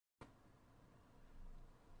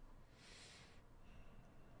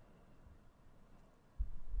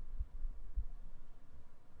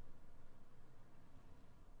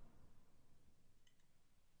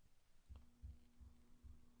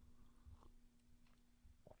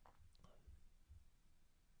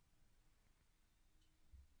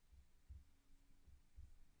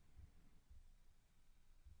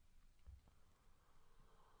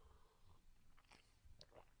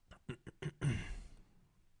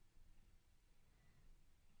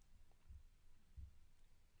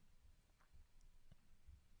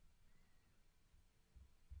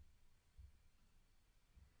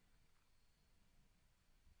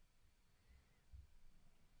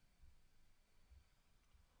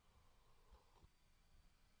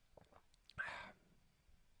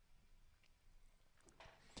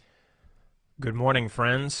Good morning,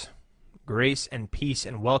 friends. Grace and peace,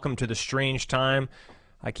 and welcome to the strange time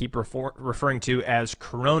I keep referring to as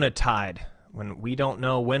Corona Tide, when we don't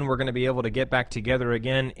know when we're going to be able to get back together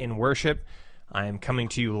again in worship. I am coming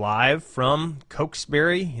to you live from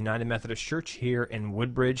Cokesbury United Methodist Church here in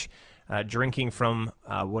Woodbridge, drinking from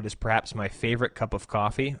what is perhaps my favorite cup of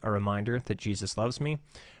coffee, a reminder that Jesus loves me,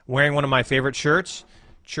 wearing one of my favorite shirts.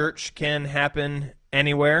 Church can happen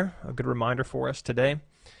anywhere, a good reminder for us today.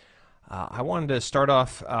 I wanted to start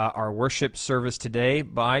off our worship service today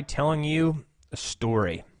by telling you a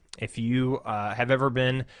story. If you have ever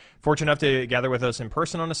been fortunate enough to gather with us in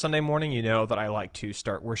person on a Sunday morning, you know that I like to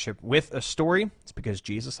start worship with a story. It's because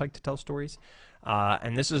Jesus liked to tell stories.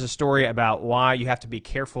 And this is a story about why you have to be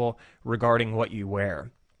careful regarding what you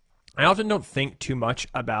wear. I often don't think too much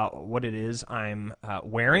about what it is I'm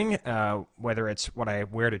wearing, whether it's what I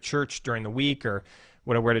wear to church during the week or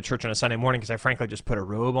what I wear to church on a Sunday morning, because I frankly just put a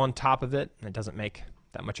robe on top of it, and it doesn't make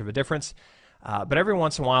that much of a difference. But every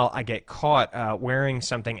once in a while, I get caught wearing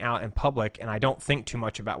something out in public, and I don't think too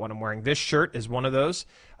much about what I'm wearing. This shirt is one of those.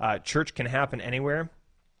 Church can happen anywhere.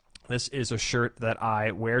 This is a shirt that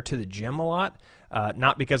I wear to the gym a lot,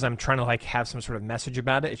 not because I'm trying to have some sort of message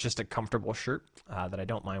about it. It's just a comfortable shirt that I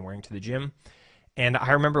don't mind wearing to the gym. And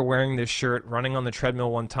I remember wearing this shirt, running on the treadmill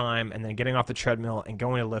one time, and then getting off the treadmill and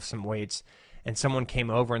going to lift some weights. And someone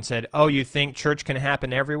came over and said, "Oh, you think church can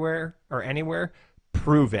happen everywhere or anywhere?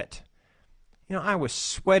 Prove it." You know, I was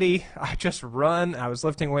sweaty. I just run. I was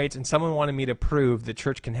lifting weights, and someone wanted me to prove that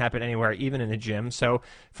church can happen anywhere, even in a gym. So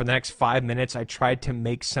for the next 5 minutes, I tried to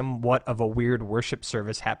make somewhat of a weird worship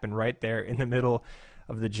service happen right there in the middle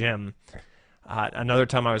of the gym. Another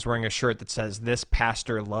time I was wearing a shirt that says, "This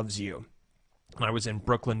pastor loves you." And I was in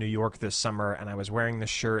Brooklyn, New York this summer, and I was wearing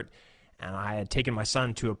this shirt, and I had taken my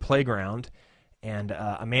son to a playground, and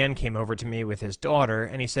a man came over to me with his daughter,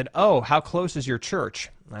 and he said, "Oh, how close is your church?"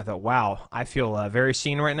 And I thought, wow, I feel very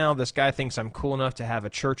seen right now. This guy thinks I'm cool enough to have a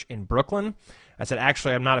church in Brooklyn. I said,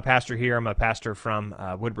 actually, I'm not a pastor here. I'm a pastor from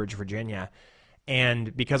Woodbridge, Virginia.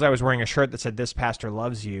 And because I was wearing a shirt that said, "This pastor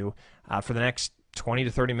loves you," for the next 20 to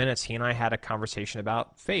 30 minutes, he and I had a conversation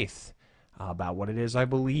about faith, about what it is I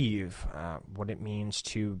believe, what it means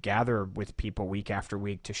to gather with people week after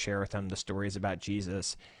week to share with them the stories about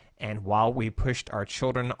Jesus. And while we pushed our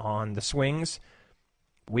children on the swings,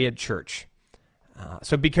 we had church.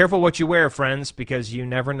 So be careful what you wear, friends, because you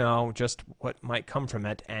never know just what might come from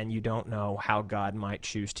it, and you don't know how God might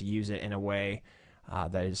choose to use it in a way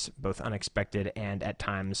that is both unexpected and at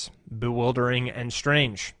times bewildering and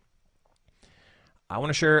strange. I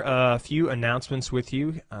want to share a few announcements with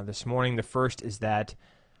you this morning. The first is that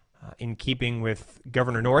in keeping with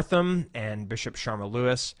Governor Northam and Bishop Sharma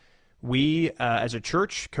Lewis, we, as a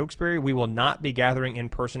church, Cokesbury, we will not be gathering in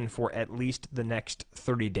person for at least the next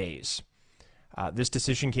 30 days. This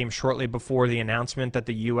decision came shortly before the announcement that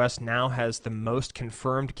the U.S. now has the most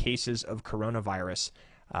confirmed cases of coronavirus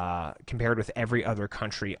compared with every other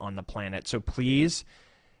country on the planet. So please,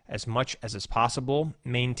 as much as is possible,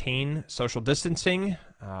 maintain social distancing,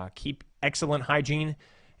 keep excellent hygiene,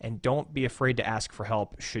 and don't be afraid to ask for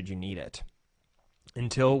help should you need it.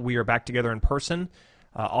 Until we are back together in person,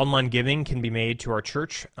 online giving can be made to our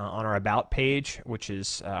church on our About page, which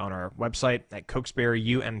is on our website at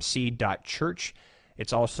cokesburyumc.church.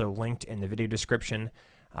 It's also linked in the video description.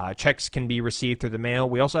 Checks can be received through the mail.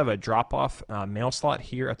 We also have a drop-off mail slot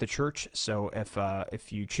here at the church, so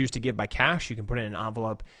if you choose to give by cash, you can put it in an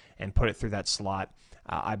envelope and put it through that slot.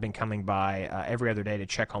 I've been coming by every other day to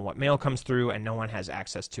check on what mail comes through, and no one has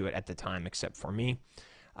access to it at the time except for me.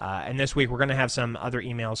 And this week we're going to have some other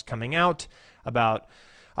emails coming out about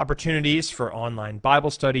opportunities for online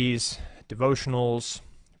Bible studies, devotionals,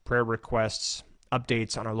 prayer requests,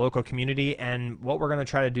 updates on our local community, and what we're going to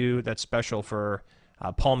try to do that's special for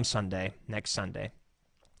Palm Sunday, next Sunday.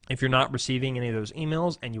 If you're not receiving any of those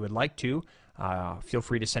emails and you would like to, feel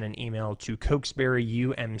free to send an email to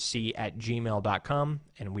cokesburyumc@gmail.com,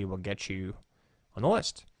 and we will get you on the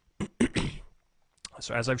list.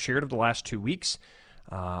 So as I've shared over the last 2 weeks,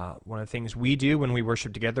 one of the things we do when we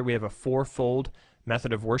worship together, we have a fourfold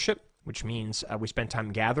method of worship, which means we spend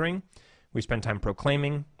time gathering, we spend time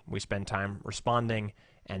proclaiming, we spend time responding,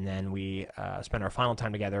 and then we spend our final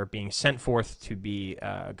time together being sent forth to be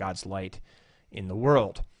God's light in the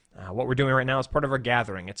world. What we're doing right now is part of our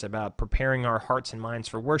gathering. It's about preparing our hearts and minds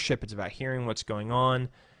for worship. It's about hearing what's going on.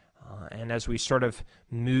 And as we sort of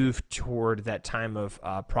move toward that time of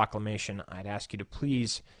proclamation, I'd ask you to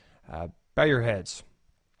please bow your heads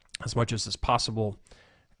as much as is possible.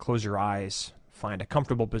 Close your eyes, find a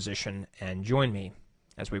comfortable position, and join me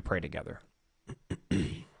as we pray together.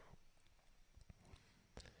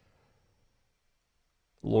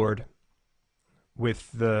 Lord, with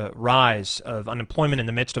the rise of unemployment in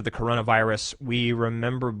the midst of the coronavirus, we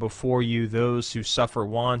remember before you those who suffer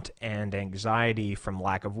want and anxiety from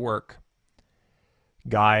lack of work.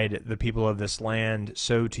 Guide the people of this land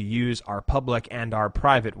so to use our public and our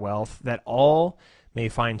private wealth that all may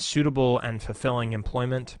find suitable and fulfilling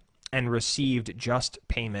employment and received just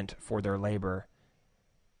payment for their labor.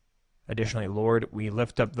 Additionally, Lord, we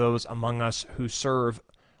lift up those among us who serve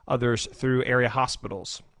others through area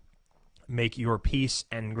hospitals. Make your peace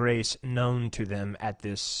and grace known to them at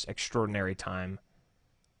this extraordinary time.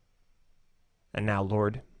 And now,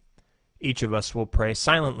 Lord, each of us will pray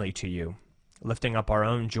silently to you, lifting up our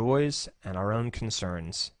own joys and our own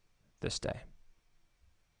concerns this day.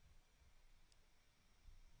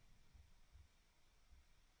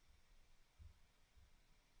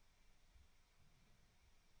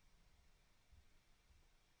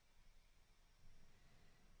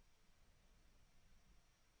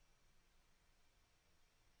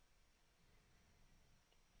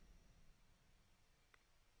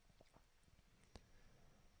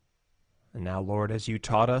 And now, Lord, as you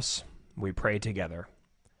taught us, we pray together.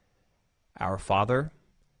 Our Father,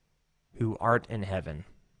 who art in heaven,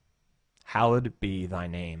 hallowed be thy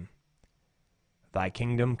name. Thy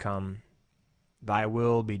kingdom come, thy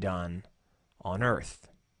will be done, on earth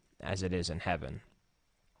as it is in heaven.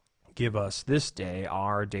 Give us this day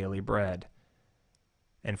our daily bread,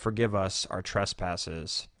 and forgive us our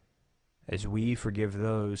trespasses, as we forgive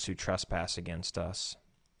those who trespass against us.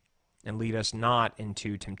 And lead us not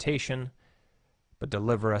into temptation, but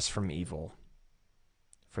deliver us from evil.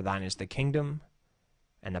 For thine is the kingdom,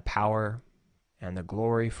 and the power, and the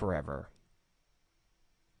glory forever.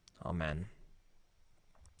 Amen.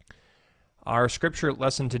 Our scripture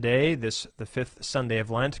lesson today, the fifth Sunday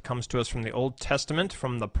of Lent, comes to us from the Old Testament,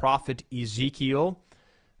 from the prophet Ezekiel.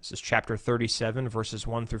 This is chapter 37, verses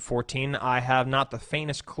 1 through 14. I have not the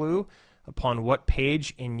faintest clue upon what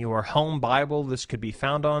page in your home Bible this could be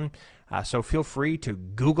found on, so feel free to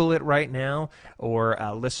Google it right now or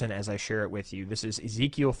listen as I share it with you. This is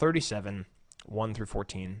Ezekiel 37, 1 through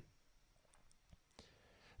 14.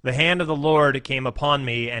 The hand of the Lord came upon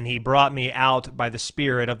me, and he brought me out by the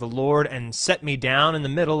Spirit of the Lord and set me down in the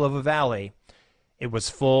middle of a valley. It was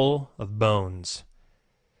full of bones.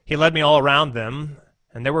 He led me all around them,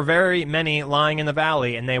 and there were very many lying in the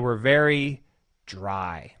valley, and they were very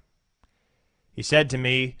dry. He said to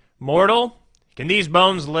me, Mortal, can these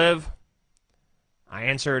bones live? I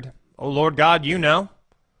answered, O Lord God, you know.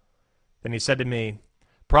 Then he said to me,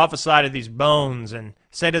 Prophesy to these bones, and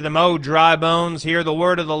say to them, O dry bones, hear the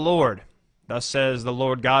word of the Lord. Thus says the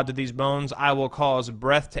Lord God to these bones, I will cause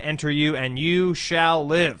breath to enter you, and you shall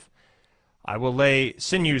live. I will lay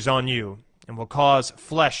sinews on you, and will cause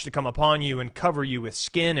flesh to come upon you, and cover you with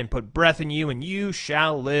skin, and put breath in you, and you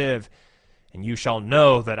shall live. And you shall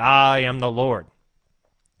know that I am the Lord.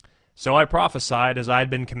 So I prophesied as I had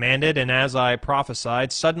been commanded, and as I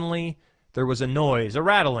prophesied, suddenly there was a noise, a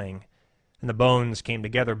rattling, and the bones came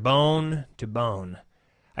together, bone to bone.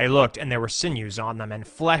 I looked, and there were sinews on them, and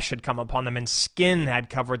flesh had come upon them, and skin had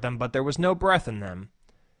covered them, but there was no breath in them.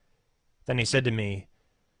 Then he said to me,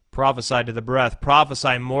 Prophesy to the breath,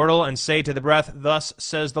 prophesy, mortal, and say to the breath, Thus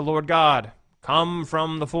says the Lord God, Come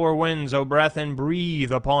from the four winds, O breath, and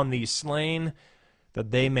breathe upon these slain,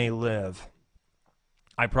 that they may live.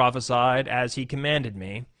 I prophesied as he commanded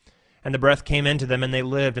me, and the breath came into them, and they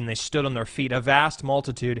lived, and they stood on their feet, a vast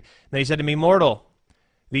multitude. And they said to me, Mortal,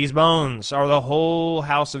 these bones are the whole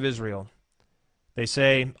house of Israel. They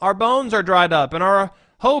say, Our bones are dried up, and our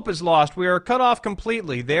hope is lost. We are cut off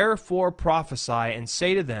completely. Therefore prophesy, and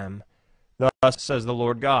say to them, Thus says the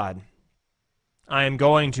Lord God, I am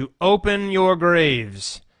going to open your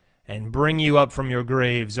graves, and bring you up from your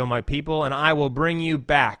graves, O my people, and I will bring you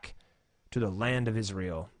back to the land of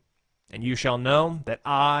Israel. And you shall know that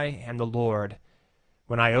I am the Lord.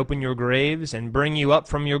 When I open your graves and bring you up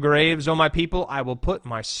from your graves, O my people, I will put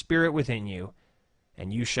my spirit within you,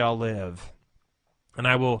 and you shall live. And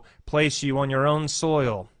I will place you on your own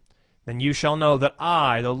soil. Then you shall know that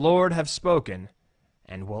I, the Lord, have spoken,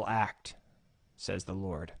 and will act, says the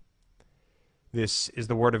Lord. This is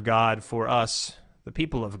the word of God for us, the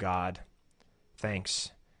people of God.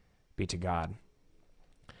 Thanks be to God.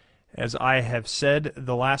 As I have said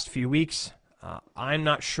the last few weeks, I'm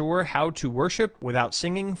not sure how to worship without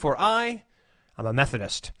singing, for I'm a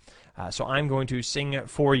Methodist. So I'm going to sing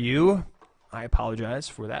for you. I apologize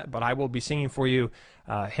for that, but I will be singing for you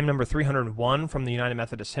hymn number 301 from the United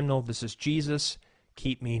Methodist Hymnal. This is Jesus,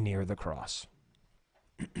 Keep Me Near the Cross.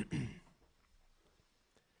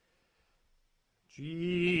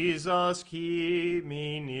 Jesus, keep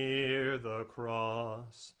me near the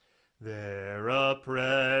cross, there a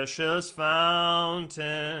precious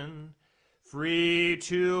fountain, free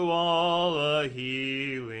to all a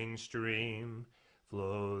healing stream,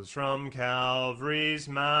 flows from Calvary's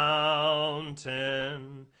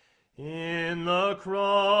mountain. In the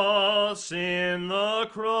cross,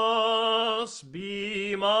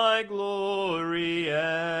 be my glory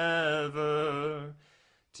ever,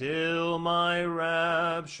 till my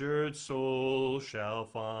raptured soul shall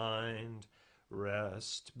find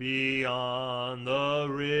rest beyond the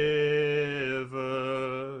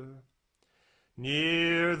river.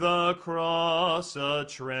 Near the cross a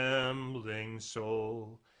trembling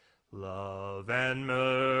soul, love and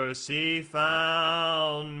mercy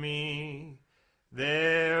found me.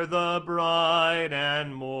 There the bright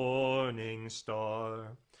and morning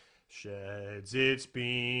star sheds its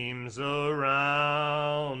beams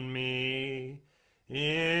around me.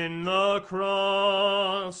 In the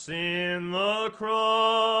cross, be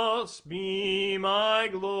my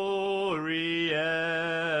glory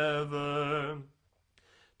ever,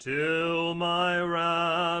 till my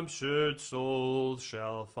raptured soul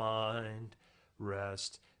shall find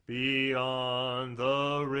rest beyond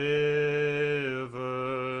the river.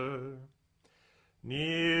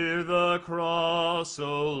 Near the cross,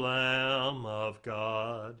 O Lamb of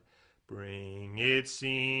God, bring its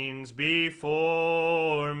scenes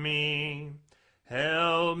before me.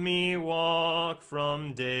 Help me walk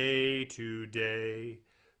from day to day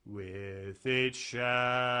with its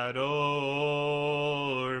shadow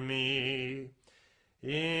o'er me.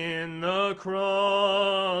 In the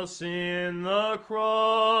cross,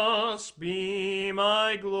 be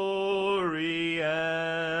my glory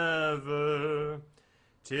ever,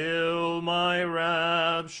 till my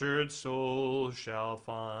raptured soul shall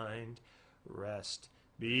find rest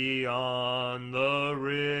beyond the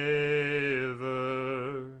river.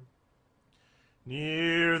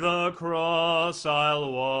 Near the cross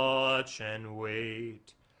I'll watch and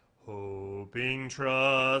wait, hoping,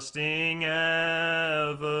 trusting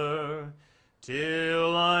ever,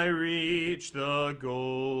 till I reach the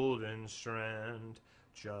golden strand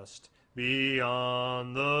just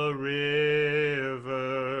beyond the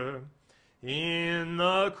river. In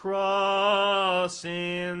the cross,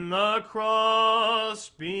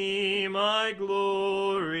 be my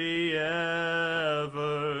glory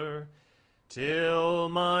ever, till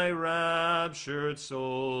my raptured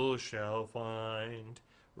soul shall find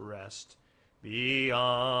rest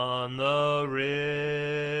beyond the river.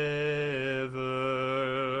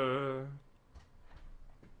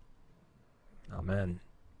 Amen.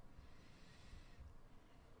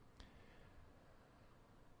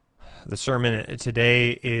 The sermon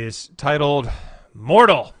today is titled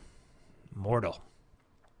Mortal. Mortal.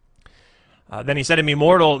 Then he said to me,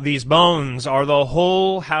 Mortal, these bones are the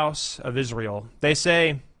whole house of Israel. They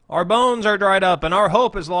say, our bones are dried up, and our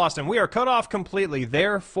hope is lost, and we are cut off completely.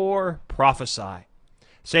 Therefore prophesy.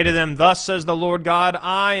 Say to them, thus says the Lord God,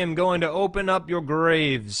 I am going to open up your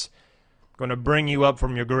graves. I'm going to bring you up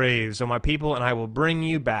from your graves, O my people, and I will bring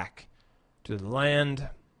you back to the land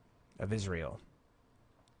of Israel.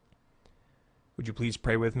 Would you please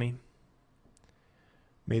pray with me?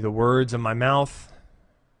 May the words of my mouth,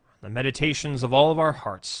 the meditations of all of our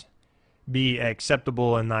hearts, be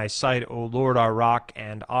acceptable in thy sight, O Lord, our rock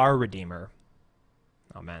and our Redeemer.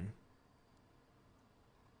 Amen.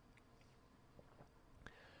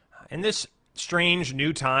 In this strange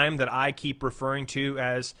new time that I keep referring to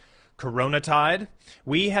as Coronatide,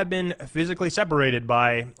 we have been physically separated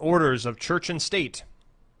by orders of church and state,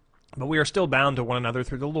 but we are still bound to one another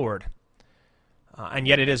through the Lord. And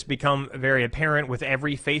yet it has become very apparent with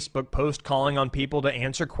every Facebook post calling on people to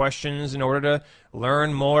answer questions in order to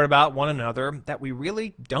learn more about one another that we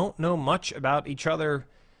really don't know much about each other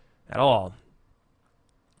at all.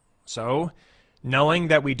 So, knowing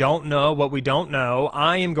that we don't know what we don't know,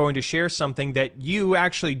 I am going to share something that you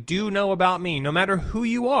actually do know about me, no matter who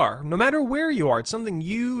you are, no matter where you are. It's something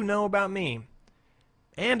you know about me.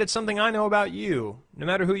 And it's something I know about you, no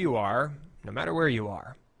matter who you are, no matter where you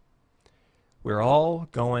are. We're all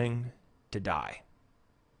going to die.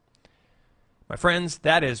 My friends,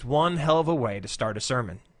 that is one hell of a way to start a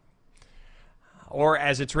sermon. Or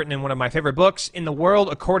as it's written in one of my favorite books, in the world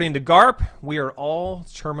according to Garp, we are all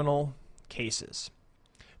terminal cases.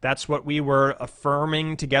 That's what we were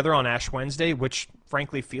affirming together on Ash Wednesday, which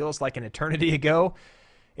frankly feels like an eternity ago.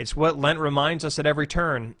 It's what Lent reminds us at every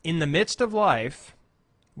turn. In the midst of life,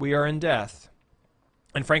 we are in death.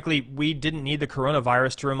 And frankly, we didn't need the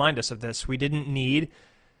coronavirus to remind us of this. We didn't need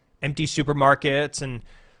empty supermarkets and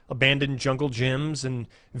abandoned jungle gyms and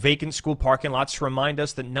vacant school parking lots to remind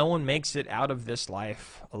us that no one makes it out of this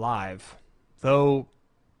life alive. Though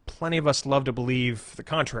plenty of us love to believe the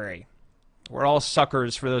contrary. We're all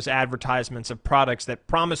suckers for those advertisements of products that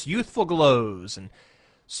promise youthful glows and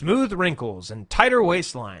smooth wrinkles and tighter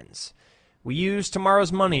waistlines. We use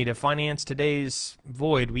tomorrow's money to finance today's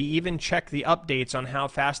void. We even check the updates on how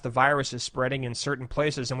fast the virus is spreading in certain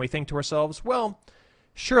places, and we think to ourselves, well,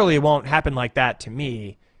 surely it won't happen like that to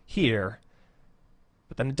me here.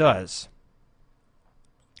 But then it does.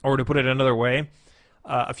 Or to put it another way,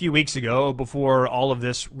 a few weeks ago, before all of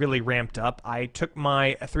this really ramped up, I took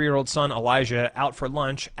my 3-year-old son, Elijah, out for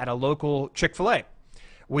lunch at a local Chick-fil-A.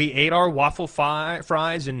 We ate our waffle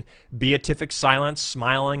fries in beatific silence,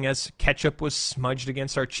 smiling as ketchup was smudged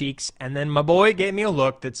against our cheeks, and then my boy gave me a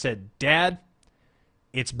look that said, "Dad,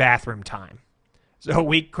 it's bathroom time." So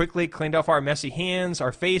we quickly cleaned off our messy hands,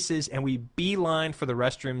 our faces, and we beelined for the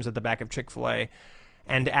restrooms at the back of Chick-fil-A.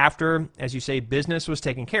 And after, as you say, business was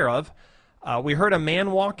taken care of, we heard a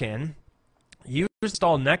man walk in, used the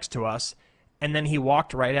stall next to us, and then he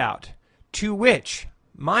walked right out. To which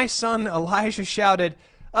my son Elijah shouted,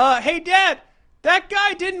 "Hey, Dad, that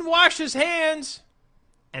guy didn't wash his hands."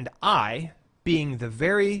 And I, being the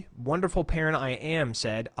very wonderful parent I am,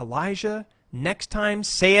 said, "Elijah, next time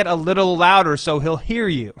say it a little louder so he'll hear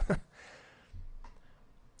you."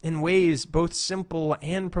 In ways both simple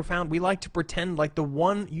and profound, we like to pretend like the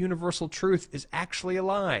one universal truth is actually a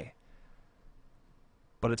lie.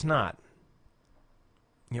 But it's not.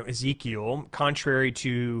 Ezekiel, contrary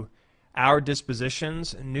to our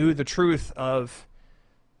dispositions, knew the truth of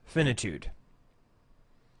finitude.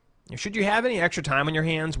 Should you have any extra time on your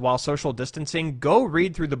hands while social distancing, go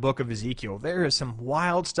read through the book of Ezekiel. There is some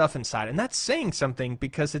wild stuff inside, and that's saying something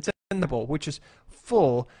because it's in the Bible, which is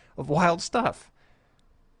full of wild stuff.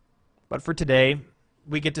 But for today,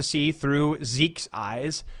 we get to see through Zeke's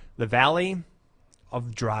eyes the valley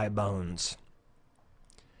of dry bones.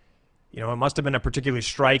 It must have been a particularly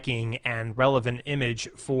striking and relevant image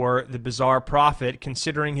for the bizarre prophet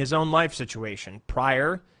considering his own life situation.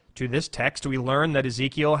 Prior to this text, we learn that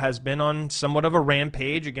Ezekiel has been on somewhat of a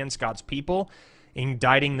rampage against God's people,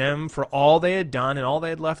 indicting them for all they had done and all they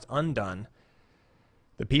had left undone.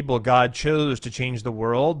 The people God chose to change the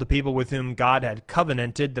world, the people with whom God had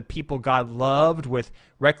covenanted, the people God loved with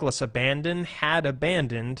reckless abandon, had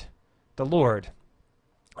abandoned the Lord.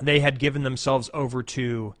 They had given themselves over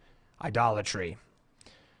to idolatry.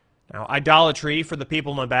 Now, idolatry, for the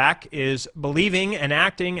people in the back, is believing and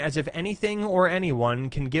acting as if anything or anyone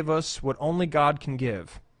can give us what only God can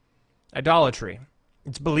give. Idolatry.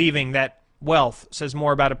 It's believing that wealth says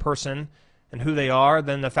more about a person and who they are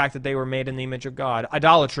than the fact that they were made in the image of God.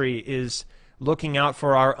 Idolatry is looking out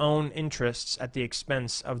for our own interests at the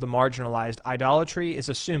expense of the marginalized. Idolatry is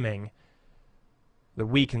assuming that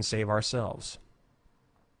we can save ourselves.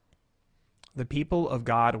 The people of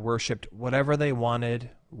God worshipped whatever they wanted,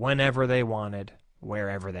 whenever they wanted,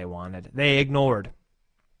 wherever they wanted. They ignored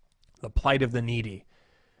the plight of the needy,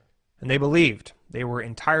 and they believed they were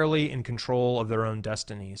entirely in control of their own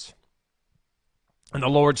destinies. And the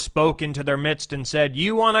Lord spoke into their midst and said,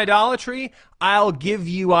 "You want idolatry? I'll give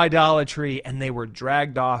you idolatry." And they were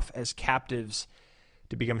dragged off as captives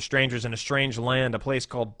to become strangers in a strange land, a place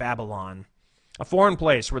called Babylon. A foreign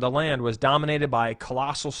place where the land was dominated by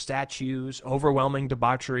colossal statues, overwhelming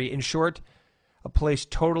debauchery. In short, a place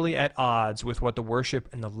totally at odds with what the worship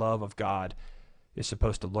and the love of God is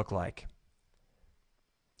supposed to look like.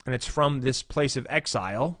 And it's from this place of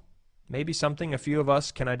exile, maybe something a few of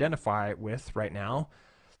us can identify with right now,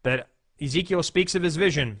 that Ezekiel speaks of his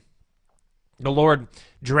vision. The Lord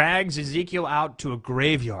drags Ezekiel out to a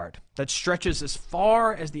graveyard that stretches as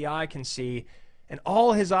far as the eye can see, and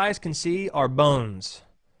all his eyes can see are bones.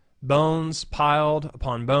 Bones piled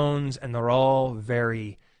upon bones, and they're all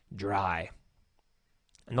very dry.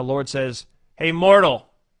 And the Lord says, "Hey, mortal,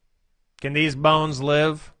 can these bones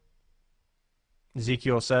live?"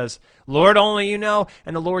 Ezekiel says, "Lord, only you know."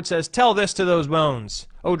 And the Lord says, "Tell this to those bones.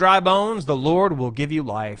 O dry bones, the Lord will give you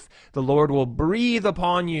life. The Lord will breathe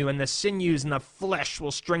upon you, and the sinews and the flesh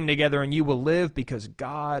will string together, and you will live because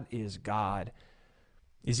God is God."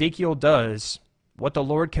 Ezekiel does what the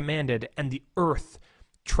Lord commanded, and the earth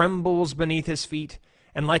trembles beneath his feet.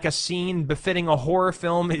 And like a scene befitting a horror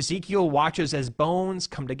film, Ezekiel watches as bones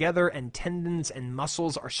come together and tendons and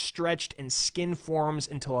muscles are stretched and skin forms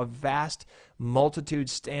until a vast multitude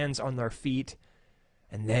stands on their feet,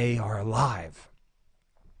 and they are alive.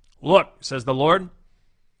 "Look," says the Lord,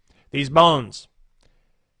 "these bones,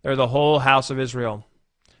 they're the whole house of Israel.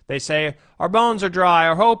 They say, 'Our bones are dry,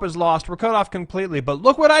 our hope is lost, we're cut off completely, but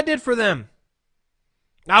look what I did for them.'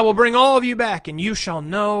 I will bring all of you back, and you shall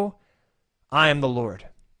know I am the Lord.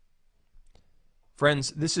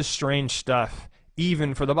 Friends, this is strange stuff,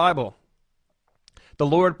 even for the Bible. The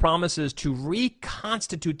Lord promises to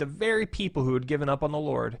reconstitute the very people who had given up on the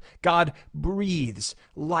Lord. God breathes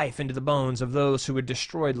life into the bones of those who had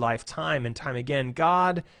destroyed life time and time again.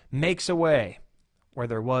 God makes a way where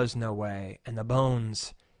there was no way, and the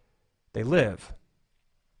bones, they live.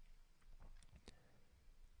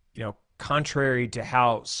 You know, contrary to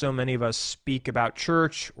how so many of us speak about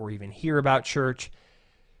church or even hear about church,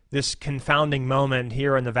 this confounding moment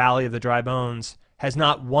here in the Valley of the Dry Bones has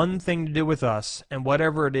not one thing to do with us and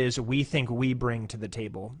whatever it is we think we bring to the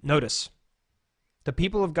table. Notice, the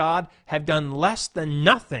people of God have done less than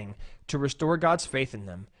nothing to restore God's faith in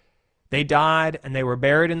them. They died and they were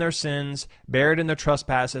buried in their sins, buried in their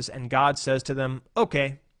trespasses, and God says to them,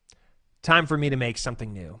 okay, time for me to make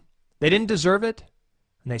something new. They didn't deserve it,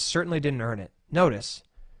 and they certainly didn't earn it. Notice,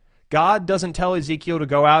 God doesn't tell Ezekiel to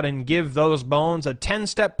go out and give those bones a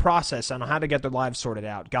 10-step process on how to get their lives sorted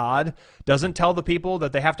out. God doesn't tell the people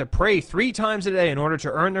that they have to pray 3 times a day in order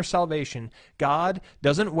to earn their salvation. God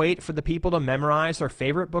doesn't wait for the people to memorize their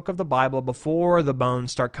favorite book of the Bible before the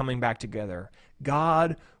bones start coming back together.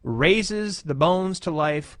 God raises the bones to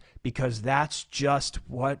life because that's just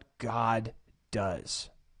what God does.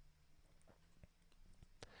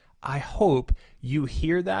 I hope you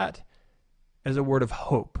hear that as a word of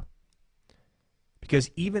hope.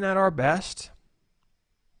 Because even at our best,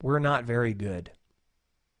 we're not very good.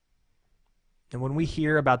 And when we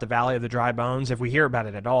hear about the Valley of the Dry Bones, if we hear about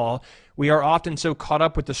it at all, we are often so caught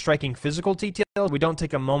up with the striking physical details, we don't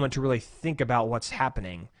take a moment to really think about what's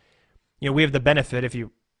happening. You know, we have the benefit, if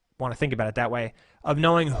you want to think about it that way, of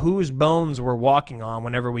knowing whose bones we're walking on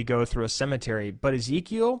whenever we go through a cemetery. But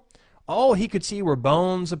Ezekiel, all he could see were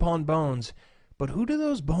bones upon bones. But who do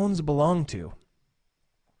those bones belong to?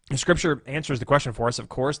 The Scripture answers the question for us, of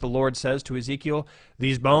course. The Lord says to Ezekiel,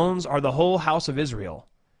 these bones are the whole house of Israel.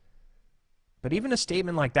 But even a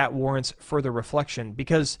statement like that warrants further reflection,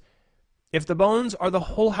 because if the bones are the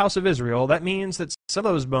whole house of Israel, that means that some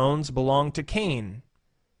of those bones belong to Cain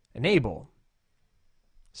and Abel.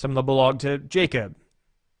 Some of them belong to Jacob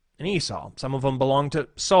and Esau. Some of them belong to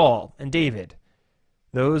Saul and David.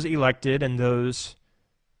 Those elected and those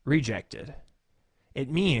rejected.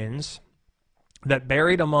 It means that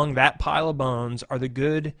buried among that pile of bones are the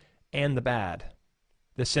good and the bad,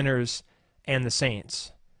 the sinners and the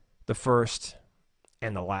saints, the first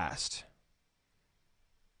and the last.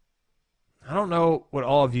 I don't know what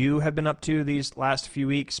all of you have been up to these last few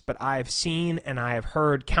weeks, but I have seen and I have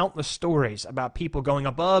heard countless stories about people going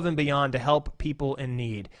above and beyond to help people in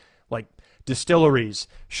need, like distilleries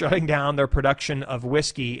shutting down their production of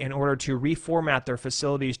whiskey in order to reformat their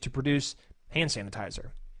facilities to produce hand sanitizer,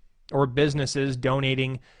 or businesses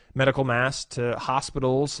donating medical masks to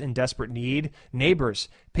hospitals in desperate need, neighbors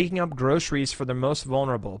picking up groceries for the most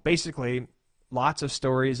vulnerable. Basically, lots of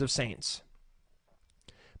stories of saints.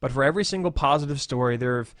 But for every single positive story,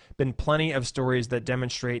 there have been plenty of stories that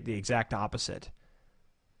demonstrate the exact opposite.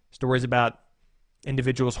 Stories about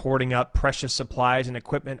individuals hoarding up precious supplies and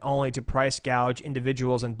equipment only to price gouge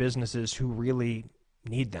individuals and businesses who really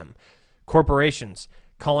need them. Corporations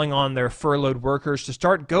calling on their furloughed workers to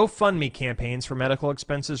start GoFundMe campaigns for medical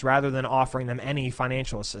expenses rather than offering them any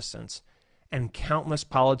financial assistance. And countless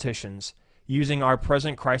politicians using our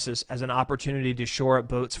present crisis as an opportunity to shore up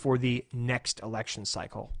votes for the next election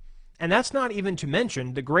cycle. And that's not even to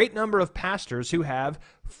mention the great number of pastors who have,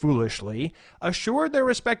 foolishly, assured their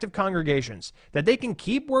respective congregations that they can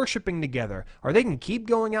keep worshiping together or they can keep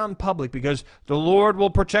going out in public because the Lord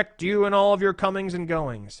will protect you in all of your comings and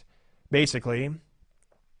goings. Basically,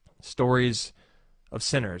 stories of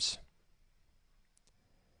sinners.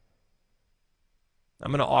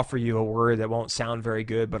 I'm going to offer you a word that won't sound very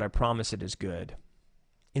good, but I promise it is good.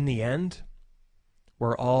 In the end,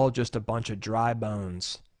 we're all just a bunch of dry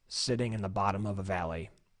bones sitting in the bottom of a valley.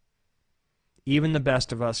 Even the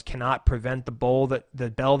best of us cannot prevent the bell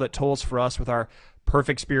that tolls for us with our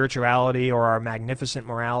perfect spirituality or our magnificent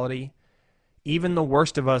morality. Even the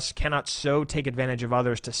worst of us cannot so take advantage of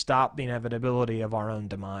others to stop the inevitability of our own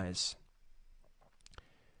demise.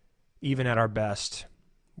 Even at our best,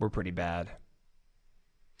 we're pretty bad.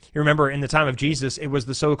 You remember, in the time of Jesus, it was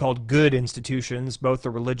the so-called good institutions, both the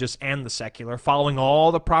religious and the secular, following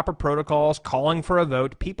all the proper protocols, calling for a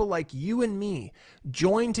vote. People like you and me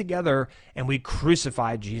joined together, and we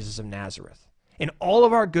crucified Jesus of Nazareth. In all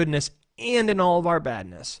of our goodness and in all of our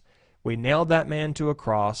badness, we nailed that man to a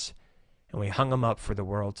cross, and we hung him up for the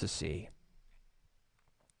world to see.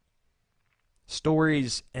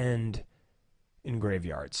 Stories end in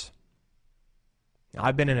graveyards.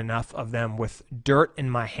 I've been in enough of them with dirt in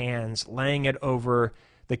my hands, laying it over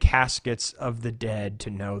the caskets of the dead to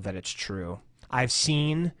know that it's true. I've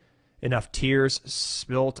seen enough tears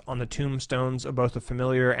spilt on the tombstones of both the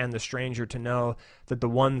familiar and the stranger to know that the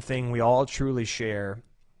one thing we all truly share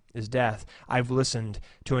is death. I've listened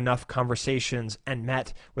to enough conversations and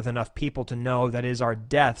met with enough people to know that it is our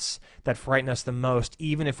deaths that frighten us the most,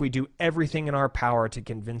 even if we do everything in our power to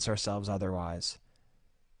convince ourselves otherwise.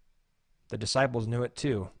 The disciples knew it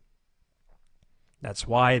too. That's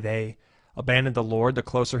why they abandoned the Lord the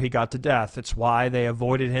closer he got to death. It's why they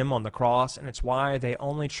avoided him on the cross, and it's why they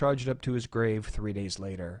only trudged up to his grave 3 days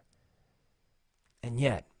later. And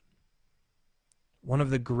yet, one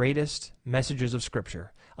of the greatest messages of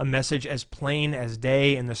Scripture, a message as plain as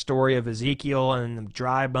day in the story of Ezekiel and the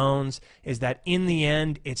dry bones, is that in the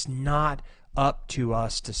end, it's not up to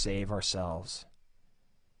us to save ourselves.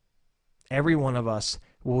 Every one of us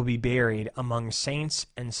will be buried among saints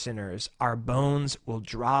and sinners. Our bones will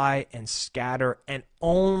dry and scatter, and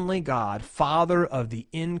only God, Father of the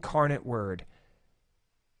incarnate Word,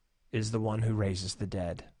 is the one who raises the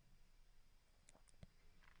dead.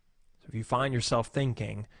 So if you find yourself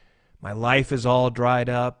thinking, my life is all dried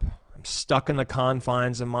up, I'm stuck in the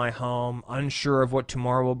confines of my home, unsure of what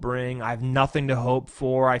tomorrow will bring, I have nothing to hope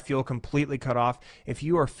for, I feel completely cut off. If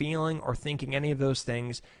you are feeling or thinking any of those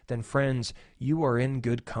things, then friends, you are in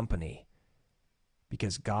good company,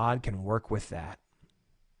 because God can work with that.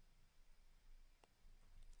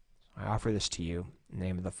 I offer this to you in the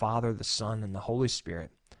name of the Father, the Son, and the Holy Spirit,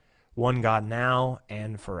 one God now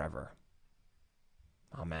and forever.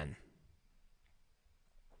 Amen.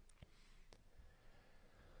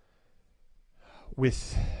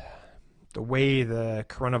 With the way the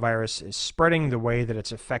coronavirus is spreading, the way that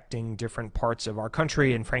it's affecting different parts of our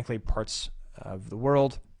country and frankly parts of the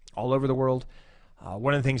world, all over the world,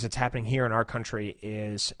 one of the things that's happening here in our country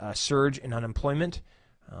is a surge in unemployment.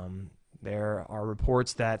 There are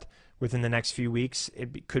reports that within the next few weeks,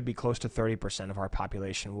 could be close to 30% of our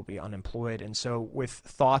population will be unemployed. And so with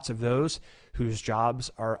thoughts of those whose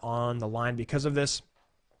jobs are on the line because of this,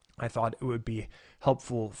 I thought it would be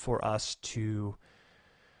helpful for us to,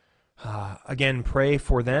 again, pray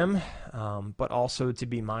for them, but also to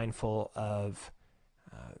be mindful of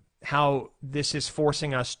how this is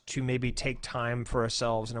forcing us to maybe take time for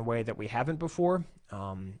ourselves in a way that we haven't before.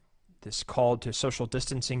 This call to social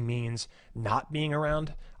distancing means not being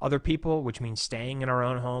around other people, which means staying in our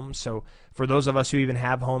own homes. So for those of us who even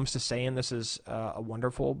have homes to stay in, this is a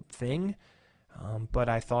wonderful thing. But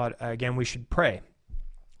I thought, again, we should pray.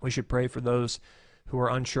 We should pray for those who are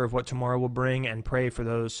unsure of what tomorrow will bring, and pray for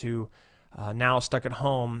those who now stuck at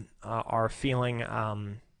home are feeling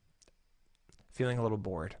a little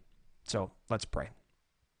bored. So let's pray.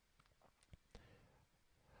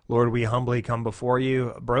 Lord, we humbly come before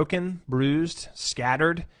you, broken, bruised,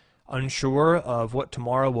 scattered, unsure of what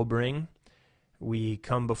tomorrow will bring. We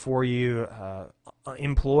come before you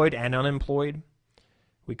employed and unemployed.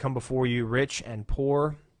 We come before you rich and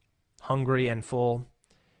poor, hungry and full.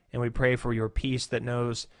 And we pray for your peace that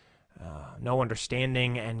knows no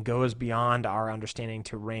understanding and goes beyond our understanding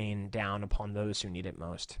to rain down upon those who need it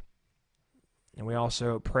most. And we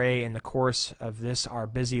also pray in the course of this, our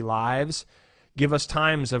busy lives, give us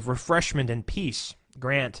times of refreshment and peace.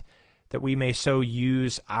 Grant that we may so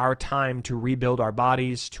use our time to rebuild our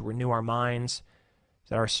bodies, to renew our minds,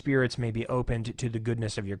 that our spirits may be opened to the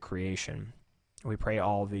goodness of your creation. We pray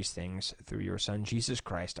all of these things through your Son, Jesus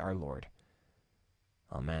Christ, our Lord.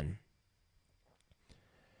 Amen.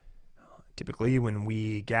 Typically, when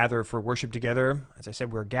we gather for worship together, as I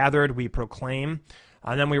said, we're gathered, we proclaim,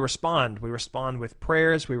 and then we respond. We respond with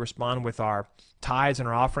prayers, we respond with our tithes and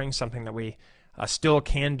our offerings, something that we still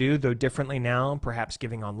can do, though differently now, perhaps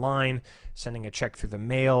giving online, sending a check through the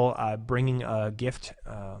mail, bringing a gift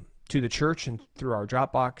to the church and through our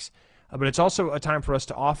Dropbox. But it's also a time for us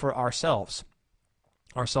to offer ourselves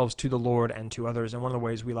to the Lord and to others. And one of the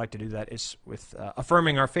ways we like to do that is with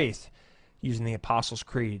affirming our faith using the Apostles'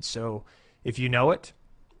 Creed. So if you know it,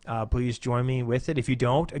 please join me with it. If you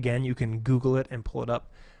don't, again, you can Google it and pull it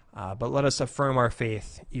up. But let us affirm our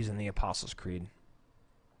faith using the Apostles' Creed.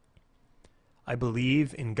 I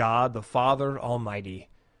believe in God the Father Almighty,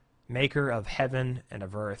 maker of heaven and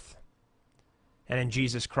of earth, and in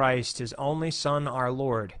Jesus Christ, his only Son, our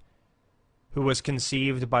Lord, who was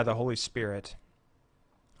conceived by the Holy Spirit,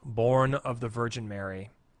 born of the Virgin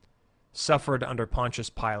Mary, suffered under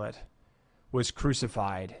Pontius Pilate, was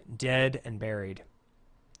crucified, dead, and buried.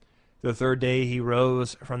 The third day he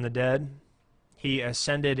rose from the dead. He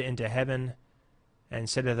ascended into heaven and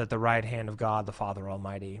sitteth at the right hand of God the Father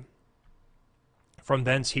Almighty. From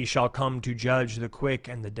thence he shall come to judge the quick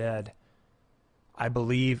and the dead. I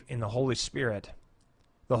believe in the Holy Spirit,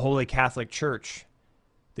 the Holy Catholic Church,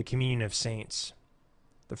 the communion of saints,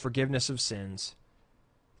 the forgiveness of sins,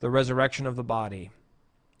 the resurrection of the body,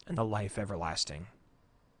 and the life everlasting.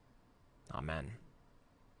 Amen.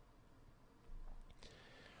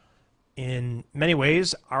 In many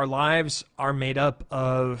ways, our lives are made up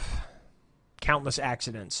of countless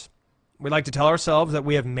accidents. We like to tell ourselves that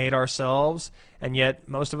we have made ourselves, and yet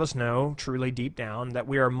most of us know, truly deep down, that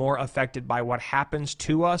we are more affected by what happens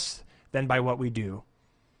to us than by what we do.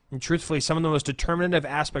 And truthfully, some of the most determinative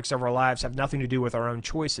aspects of our lives have nothing to do with our own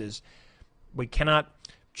choices. We cannot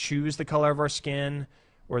choose the color of our skin,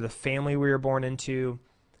 or the family we were born into,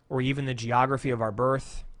 or even the geography of our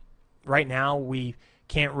birth. Right now, we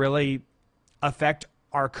can't really affect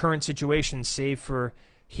our current situation, save for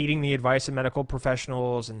heeding the advice of medical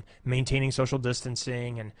professionals and maintaining social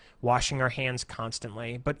distancing and washing our hands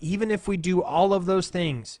constantly. But even if we do all of those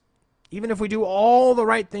things, even if we do all the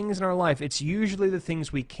right things in our life, it's usually the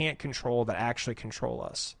things we can't control that actually control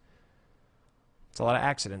us. It's a lot of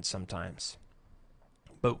accidents sometimes.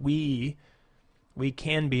 But we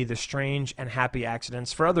can be the strange and happy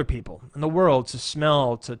accidents for other people in the world to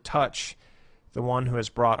smell, to touch the one who has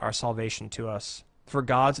brought our salvation to us. For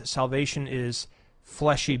God's salvation is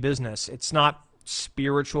fleshy business. It's not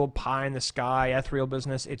spiritual pie in the sky, ethereal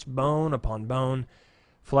business. It's bone upon bone,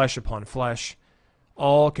 flesh upon flesh,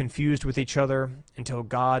 all confused with each other until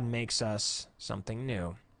God makes us something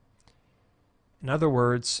new. In other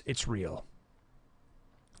words, it's real.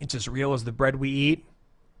 It's as real as the bread we eat.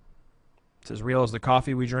 It's as real as the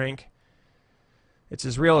coffee we drink. It's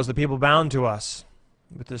as real as the people bound to us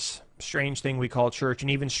with this strange thing we call church, and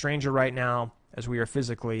even stranger right now as we are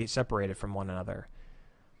physically separated from one another.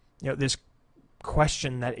 You know, this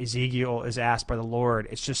question that Ezekiel is asked by the Lord,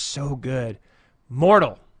 it's just so good.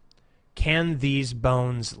 Mortal, can these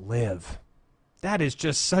bones live? That is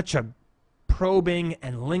just such a probing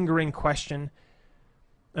and lingering question.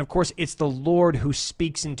 And of course, it's the Lord who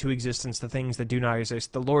speaks into existence the things that do not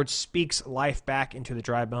exist. The Lord speaks life back into the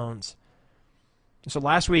dry bones. So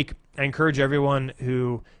last week, I encourage everyone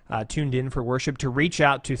who tuned in for worship to reach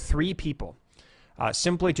out to 3 people,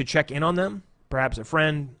 simply to check in on them, perhaps a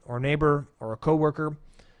friend or neighbor or a coworker.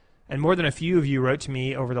 And more than a few of you wrote to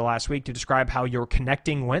me over the last week to describe how your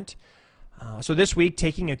connecting went. So this week,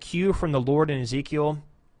 taking a cue from the Lord in Ezekiel,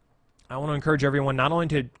 I want to encourage everyone not only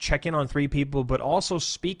to check in on 3 people, but also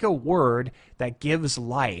speak a word that gives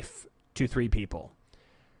life to 3 people.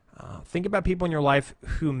 Think about people in your life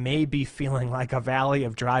who may be feeling like a valley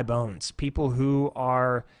of dry bones, people who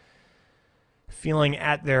are feeling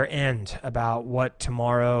at their end about what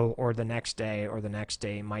tomorrow or the next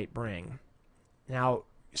day might bring. Now,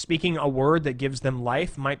 speaking a word that gives them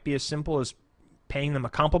life might be as simple as paying them a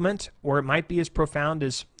compliment, or it might be as profound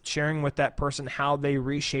as sharing with that person how they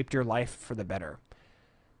reshaped your life for the better.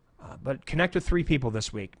 But connect with 3 people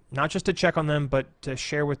this week, not just to check on them, but to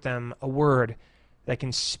share with them a word that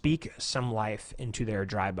can speak some life into their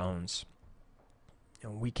dry bones. You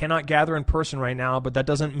know, we cannot gather in person right now, but that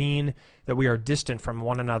doesn't mean that we are distant from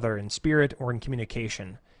one another in spirit or in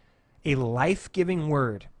communication. A life-giving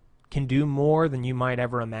word can do more than you might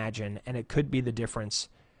ever imagine, and it could be the difference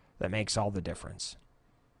that makes all the difference.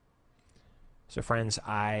 So friends,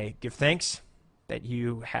 I give thanks that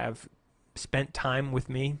you have spent time with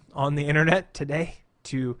me on the internet today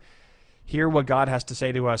to hear what God has to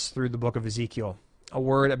say to us through the book of Ezekiel. A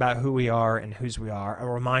word about who we are and whose we are. A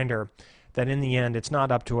reminder that in the end, it's not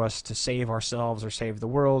up to us to save ourselves or save the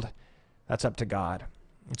world. That's up to God.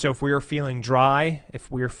 And so if we are feeling dry, if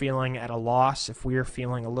we are feeling at a loss, if we are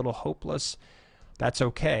feeling a little hopeless, that's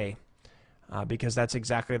okay. Because that's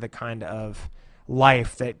exactly the kind of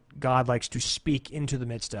life that God likes to speak into the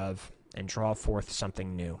midst of and draw forth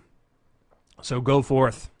something new. So go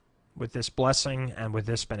forth with this blessing and with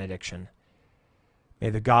this benediction. May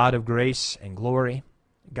the God of grace and glory,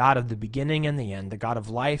 God of the beginning and the end, the God of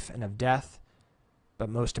life and of death, but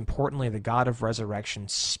most importantly, the God of resurrection,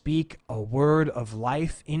 speak a word of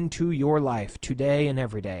life into your life today and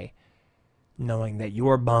every day, knowing that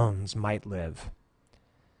your bones might live.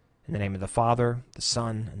 In the name of the Father, the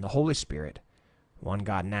Son, and the Holy Spirit, one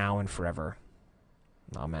God now and forever.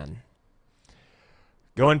 Amen.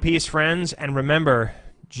 Go in peace, friends, and remember,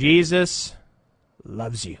 Jesus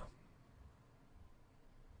loves you.